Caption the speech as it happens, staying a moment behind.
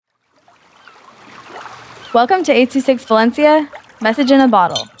Welcome to 826 Valencia, message in a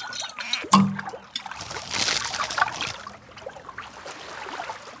bottle.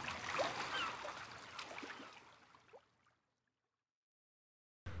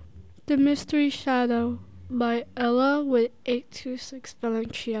 The Mystery Shadow by Ella with 826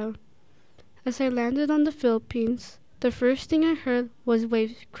 Valencia. As I landed on the Philippines, the first thing I heard was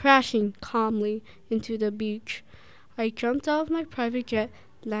waves crashing calmly into the beach. I jumped out of my private jet,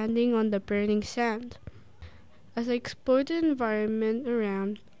 landing on the burning sand. As I explored the environment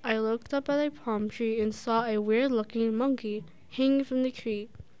around, I looked up at a palm tree and saw a weird looking monkey hanging from the tree.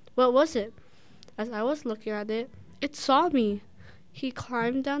 What was it? As I was looking at it, it saw me. He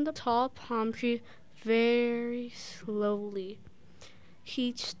climbed down the tall palm tree very slowly.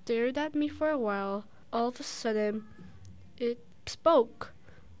 He stared at me for a while. All of a sudden, it spoke.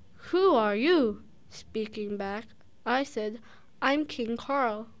 Who are you? Speaking back, I said, I'm King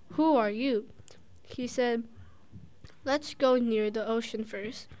Carl. Who are you? He said, let's go near the ocean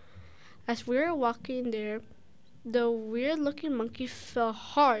first. As we were walking there, the weird looking monkey fell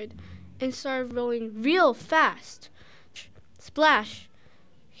hard and started rolling real fast. Splash!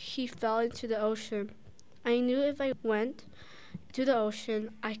 He fell into the ocean. I knew if I went to the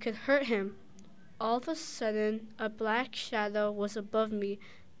ocean, I could hurt him. All of a sudden, a black shadow was above me,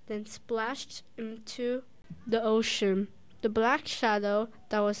 then splashed into the ocean. The black shadow,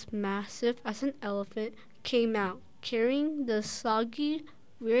 that was massive as an elephant, came out, carrying the soggy,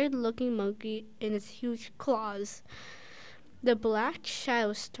 weird-looking monkey in its huge claws. The black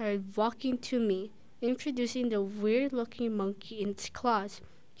shadow started walking to me, introducing the weird-looking monkey in its claws.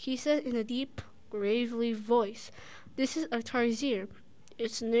 He said in a deep, gravely voice, this is a tarsier.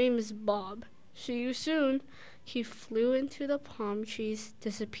 Its name is Bob. See you soon. He flew into the palm trees,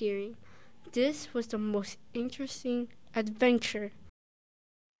 disappearing. This was the most interesting adventure.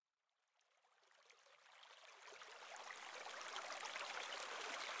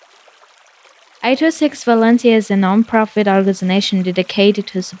 826 Valencia is a non-profit organization dedicated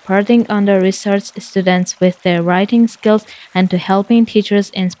to supporting under-researched students with their writing skills and to helping teachers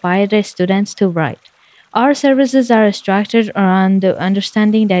inspire their students to write. Our services are structured around the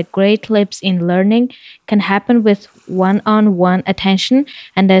understanding that great leaps in learning can happen with one-on-one attention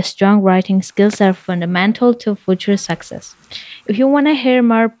and that strong writing skills are fundamental to future success. If you want to hear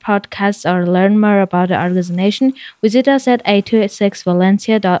more podcasts or learn more about the organization, visit us at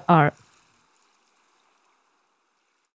 826valencia.org.